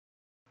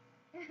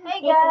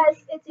Hey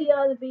guys, it's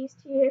EO the Beast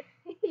here.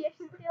 You're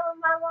still in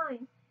my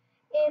line.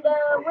 And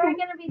we're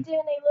gonna be doing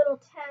a little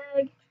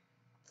tag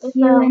with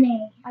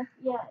Q&A.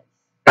 Yeah.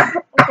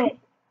 Okay.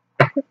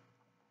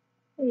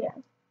 Yeah.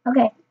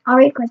 Okay, I'll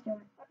read question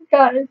 1.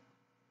 Got it.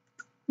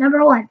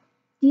 Number 1.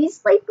 Do you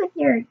sleep with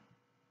your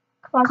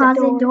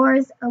closet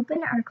doors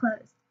open or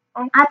closed?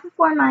 I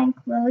prefer mine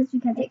closed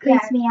because it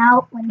creeps me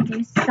out when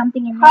there's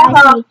something in there.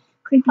 I see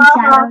creepy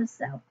shadows,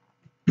 so.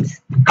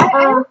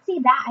 I don't see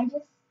that. I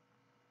just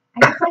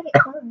like it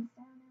closed.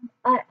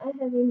 I have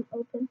him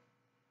open.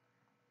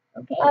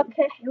 Okay.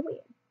 You're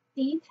weird.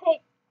 Do you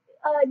take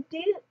I can't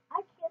see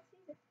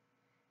this.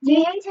 Do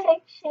you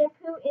take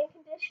shampoo and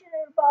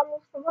conditioner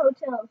bottles from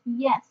hotels?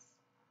 Yes.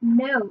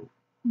 No.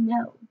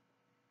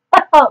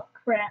 Oh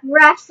crap. We're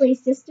actually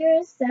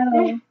sisters, so.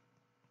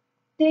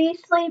 Do you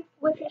sleep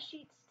with your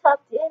sheets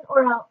tucked in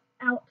or out?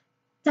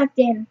 Tucked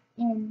in.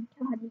 God,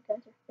 you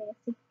guys are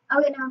fancy.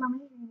 Okay, now let me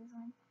read this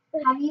one.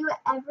 Have you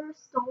ever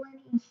stolen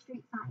a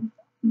street sign?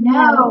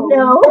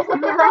 No. Okay.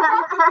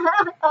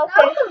 That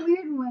was a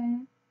weird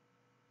one.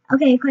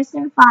 Okay,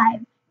 question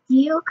 5. Do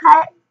you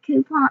cut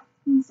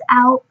coupons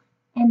out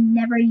and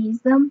never use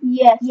them?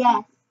 Yes.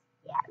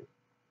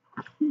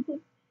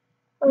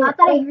 Not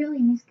that I really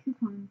use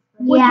coupons.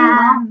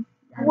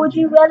 Would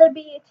you rather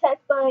be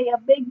attacked by a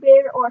big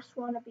bear or a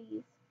swarm of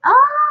bees?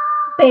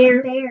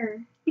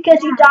 Bear.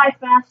 Because you die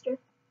faster.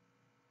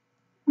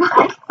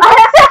 I just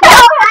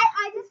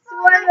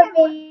feel like I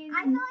feel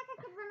like I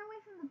could run away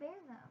from the bear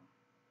though.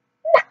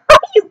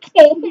 You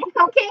can't.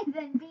 Okay,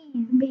 then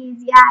bees. Bees,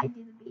 yeah, I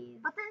do the bees.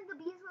 But then the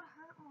bees would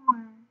hurt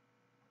more.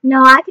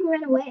 No, I can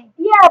run away.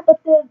 Yeah, but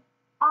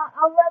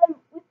I'll rather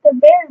with the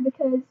bear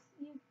because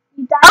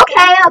you die.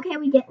 Okay,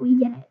 we get it.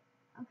 Okay.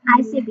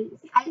 I say bees.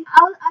 I'm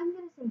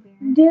gonna say bear.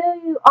 Do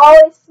you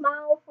always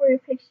smile for your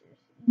pictures?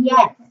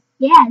 Yes,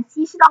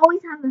 you should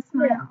always have a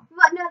smile. Yeah.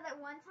 But no, that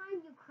one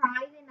time you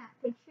cried in that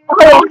picture.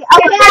 Okay, I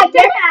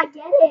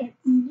get it.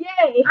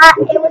 Yay.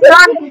 It was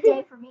not a good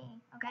day for me.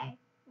 Okay.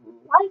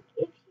 Like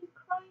if you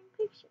cry in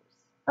pictures.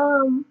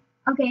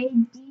 Okay.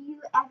 Do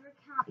you ever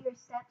count your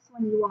steps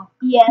when you walk?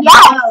 Yes.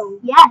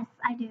 Yes,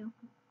 I do.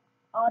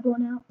 Odd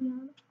one out,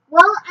 Leon.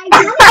 Well, I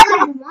did it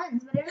like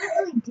once, but I don't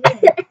really do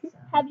it. So.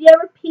 Have you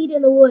ever peed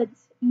in the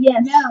woods?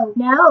 Yes. No.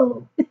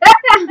 Well,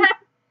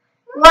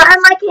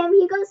 unlike him,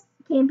 he goes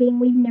camping.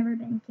 We've never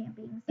been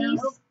camping.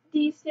 So. Do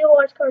you still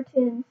watch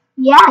cartoons?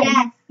 Yes.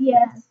 I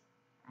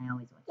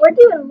always watch. We're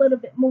doing a little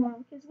bit more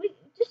because we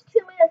just 2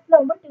 minutes.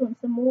 No, we're doing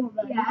some more.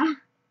 Buddy. Yeah.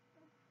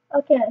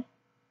 Okay.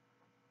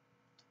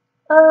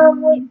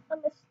 Wait. I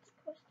missed the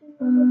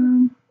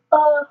question.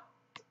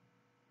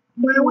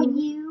 Where would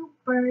you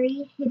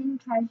bury hidden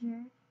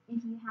treasure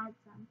if you had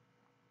some?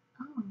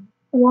 Oh.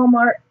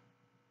 Walmart.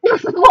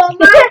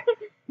 Walmart?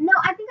 No,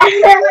 I think I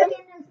said like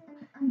in an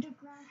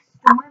underground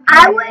storm.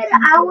 I would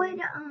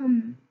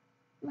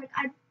I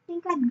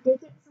think I'd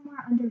dig it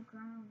somewhere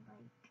underground.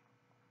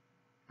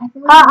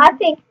 I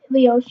think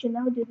the ocean.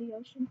 I would do the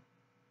ocean.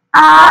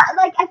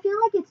 I feel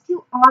like it's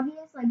too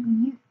obvious.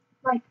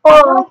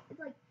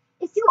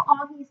 It's too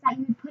obvious that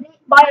you would put it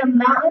by a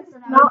mountain. So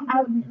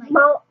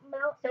Mount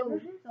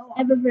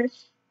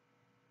Everest.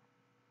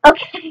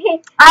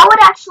 Okay. I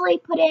would actually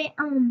put it.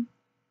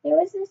 There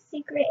was this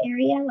secret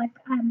area. I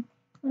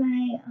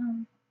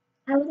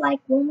would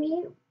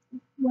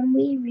when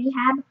we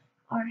rehab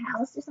our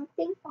house or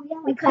something. Oh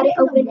yeah. We cut it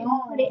open and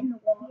put it in the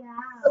wall.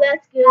 Yeah. Oh,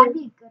 that's good. That'd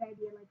be a good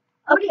idea.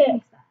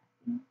 Okay.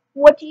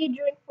 What do you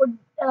drink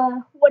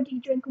what do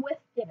you drink with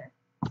dinner?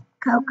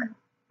 Coke.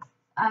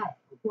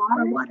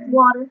 Water.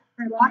 Water.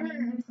 Or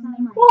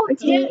something like or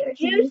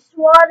juice,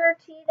 water,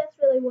 tea. That's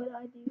really what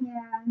I do.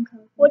 Yeah, and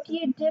Coke. What do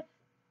you dip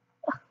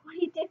a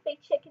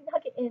chicken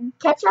nugget in?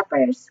 Ketchup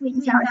or sweet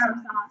and sour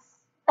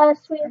sauce?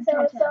 Sweet and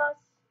sour sauce.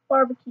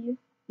 Barbecue.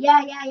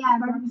 Yeah.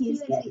 Barbecue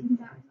is good. Sweet and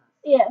sour sauce.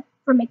 Yeah.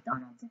 For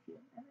McDonald's, if you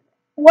ever.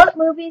 What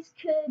movies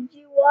could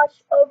you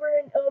watch over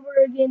and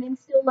over again and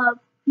still love?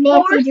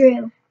 Nancy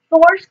Drew.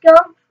 Forrest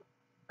Gump,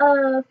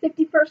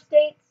 50 First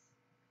Dates,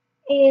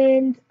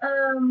 and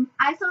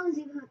I saw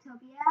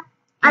Zootopia.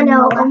 I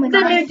know. Oh my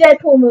god. The new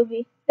Deadpool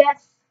movie.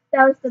 That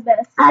was the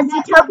best.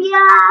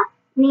 Zootopia,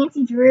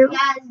 Nancy Drew.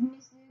 Yeah,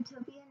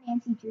 Zootopia,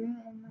 Nancy Drew,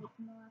 and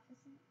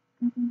Maleficent.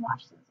 You can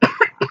watch those.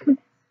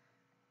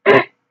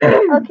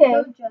 Okay.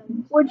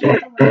 Were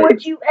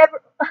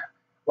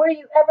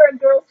you ever a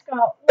Girl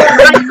Scout? Well,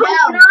 I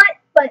hope not,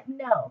 but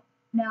no.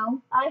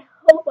 No. I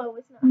hope I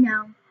was not.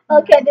 No.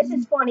 Okay, this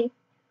is funny.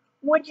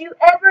 Would you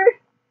ever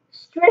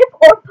strip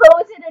or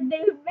pose in a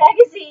nude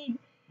magazine?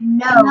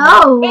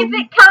 No. If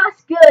it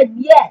costs good,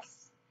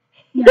 yes.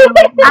 No,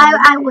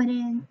 I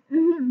wouldn't.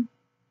 Mm-hmm.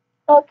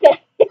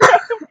 Okay.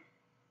 That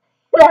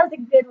was a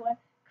good one.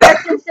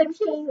 Question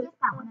 16.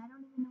 That one. I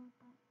don't even know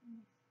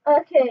what that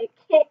is. Okay.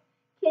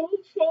 Can you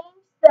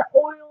change the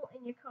oil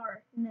in your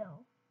car?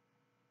 No.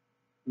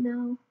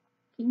 Can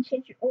you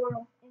change your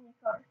oil in your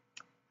car?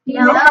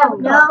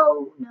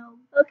 No.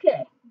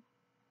 Okay.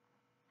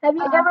 Have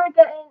you ever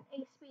gotten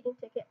a speeding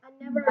ticket? I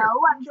never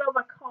drove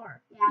a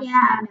car.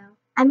 Yeah.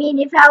 I mean,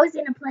 if I was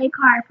in a play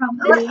car,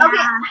 probably. Okay,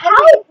 how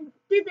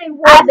did they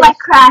word I've this? like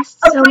crashed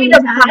so Afraid many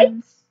of times.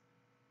 heights?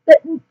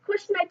 But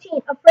question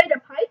 19, afraid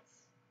of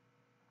heights?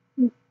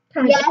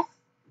 Kind Yes. of.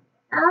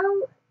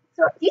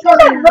 So You did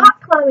that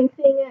rock climbing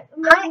thing at I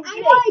know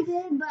I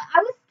did, but I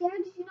was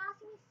scared. Did you not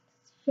see me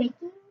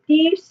shaking? Do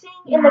you sing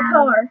in the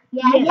car?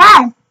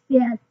 Yes.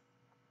 Yes.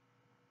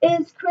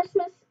 Is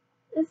Christmas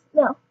is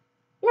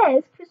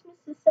Christmas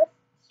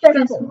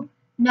stressful?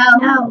 No.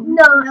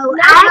 No.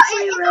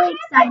 Actually, really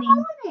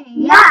exciting.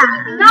 Yeah.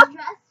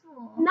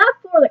 Not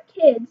for the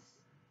kids,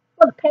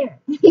 for the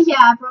parents.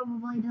 Yeah,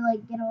 probably to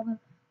like get all the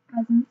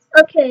presents.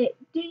 Okay.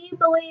 Do you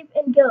believe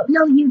in ghosts?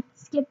 No, you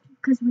skipped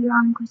because we were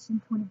on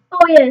question 20.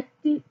 Oh yeah.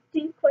 Do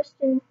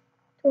question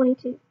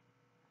 22.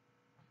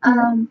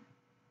 Okay.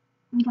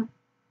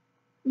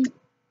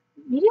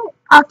 You do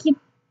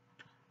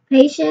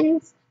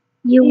occupations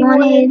you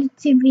wanted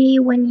to be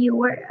when you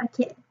were a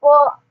kid.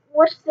 Well,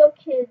 we're still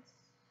kids.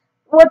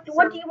 What do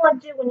you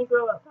want to do when you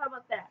grow up? How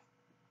about that?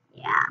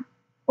 Yeah.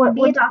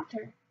 Be a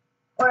doctor.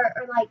 Or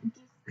like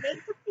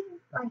make something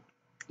like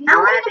I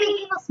want to make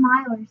people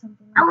smile or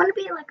something. I want to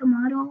be like a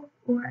model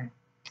or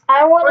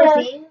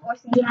sing.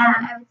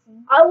 Yeah.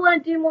 I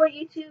want to do more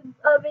YouTube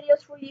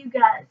videos for you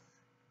guys.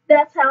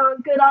 That's how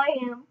good I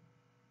am.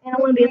 And I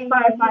want to be a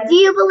firefighter. Do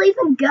you believe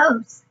in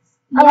ghosts?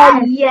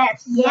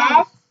 Yes.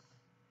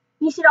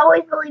 You should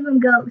always believe in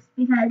ghosts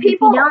because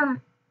people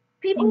don't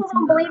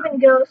believe in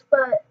ghosts,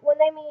 but when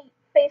they meet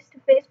face to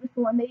face with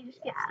one, they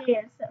just get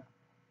scared. So,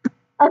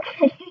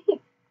 okay.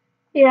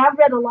 Here, I've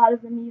read a lot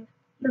of them.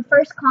 The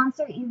first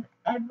concert you've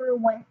ever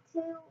went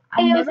to?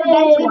 I've never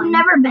been to one.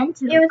 Never been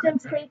to. It was in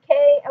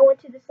pre-K. I went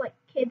to this like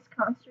kids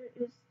concert.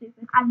 It was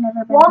stupid. I've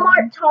never been.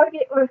 Walmart,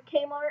 Target, or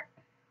Kmart.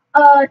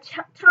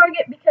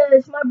 Target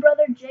because my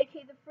brother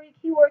JK the Freak,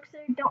 he works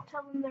there. Don't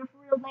tell him their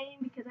real name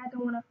because I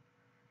don't want to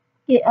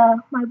get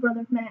my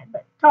brother mad.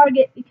 But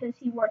Target because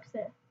he works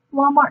there.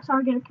 Walmart,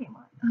 Target, or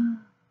Kmart.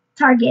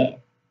 Target.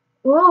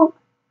 Ooh.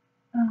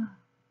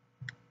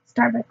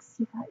 Starbucks.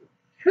 You thought.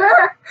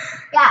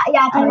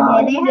 Yeah,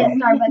 Target. They have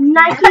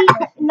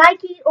Starbucks.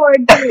 Nike or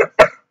Adidas.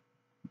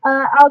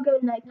 I'll go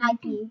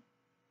Nike.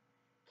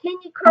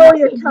 Can you curl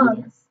your tongue?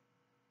 Adidas.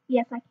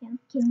 Yes, I can.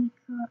 Can you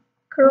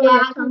curl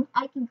your tongue?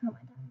 I can curl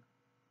my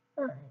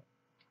tongue.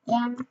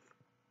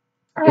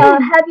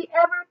 Alright. Have you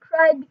ever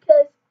cried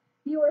because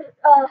you were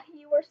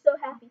so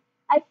happy?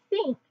 I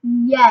think.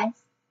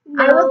 Yes.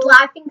 No. I was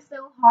laughing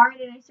so hard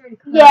and I started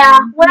crying. Yeah.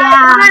 When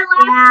I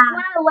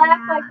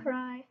laugh, I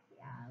cry.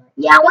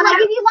 Yeah, when if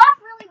you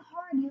laugh really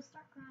hard, you'll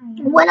start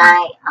crying. When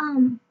I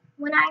oh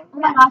my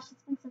gosh,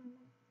 it's been 7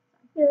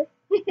 minutes.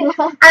 When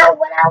I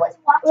was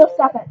watching, we'll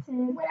stop at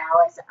 10.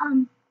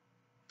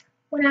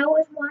 When I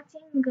was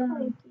watching,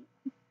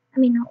 I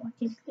mean not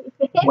watching.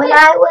 When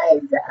I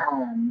was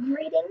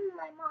reading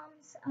my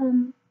mom's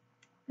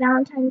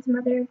Valentine's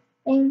Mother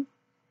thing,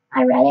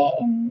 I read it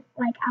and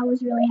like I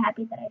was really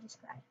happy that I just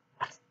cried.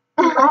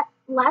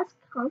 Last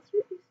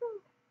concert you saw?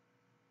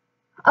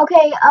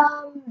 Okay,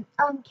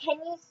 can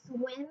you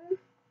swim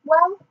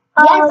well?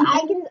 Yes, I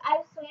can.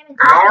 I swam in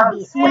I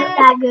don't swim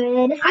that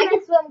good. I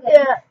can swim good.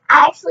 Yeah.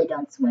 I actually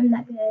don't swim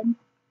that good.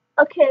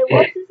 Okay,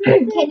 what's his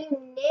name? Can you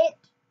knit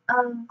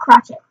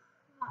crochet?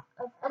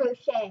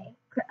 Crochet.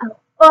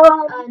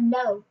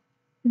 No.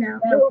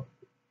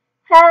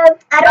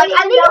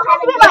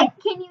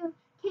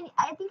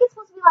 I think it's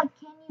supposed to be like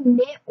can you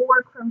knit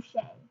or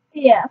crochet?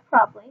 Yeah,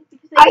 probably.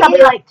 Because they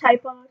probably like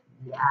typos.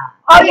 Yeah.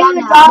 Are you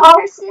a dog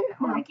person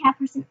or a cat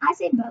person? I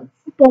say both.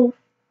 Both.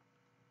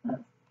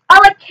 I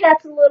like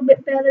cats a little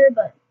bit better,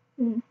 but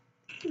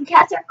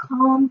cats are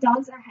calm,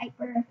 dogs are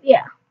hyper.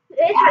 Yeah.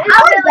 I like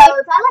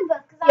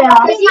both because I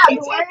love being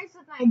outdoors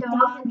with my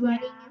dog and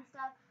running and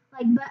stuff.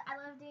 Like, but I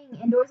love doing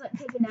indoors, like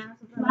taking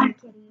naps with my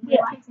little kitty.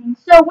 Relaxing.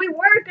 So we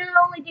were gonna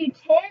only do 10,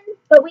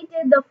 but we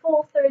did the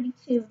full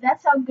 32.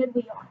 That's how good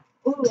we are.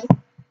 Ooh. So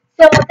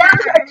that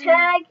was our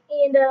tag,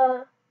 and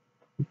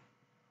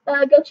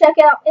go check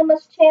out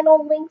Emma's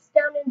channel. Links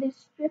down in the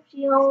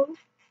description.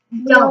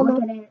 Don't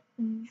look at it,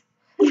 please.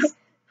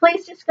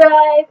 Please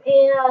subscribe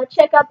and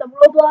check out the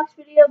Roblox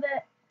video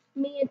that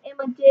me and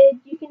Emma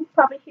did. You can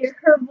probably hear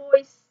her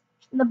voice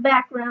in the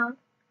background.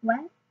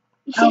 What?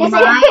 She has a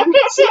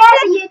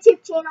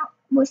YouTube channel.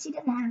 Well, she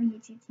doesn't have a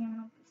YouTube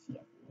channel, but she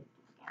has a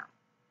YouTube channel.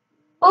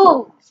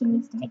 Oh, she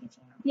needs to make a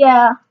channel.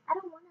 Yeah. I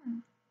don't want to.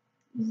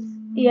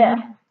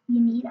 Yeah. You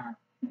need a.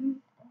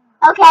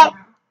 Okay.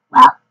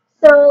 Well.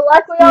 So,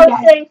 like we always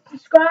say,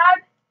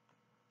 subscribe.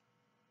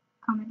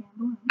 Comment down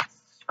below.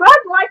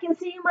 Subscribe, like, and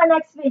see you in my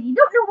next video. You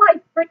don't know what I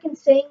freaking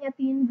saying at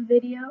the end of the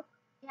video?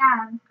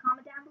 Yeah.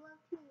 Comment down below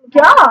too.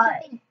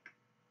 God.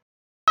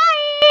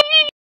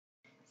 Bye.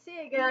 See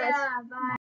you guys. Yeah. Bye.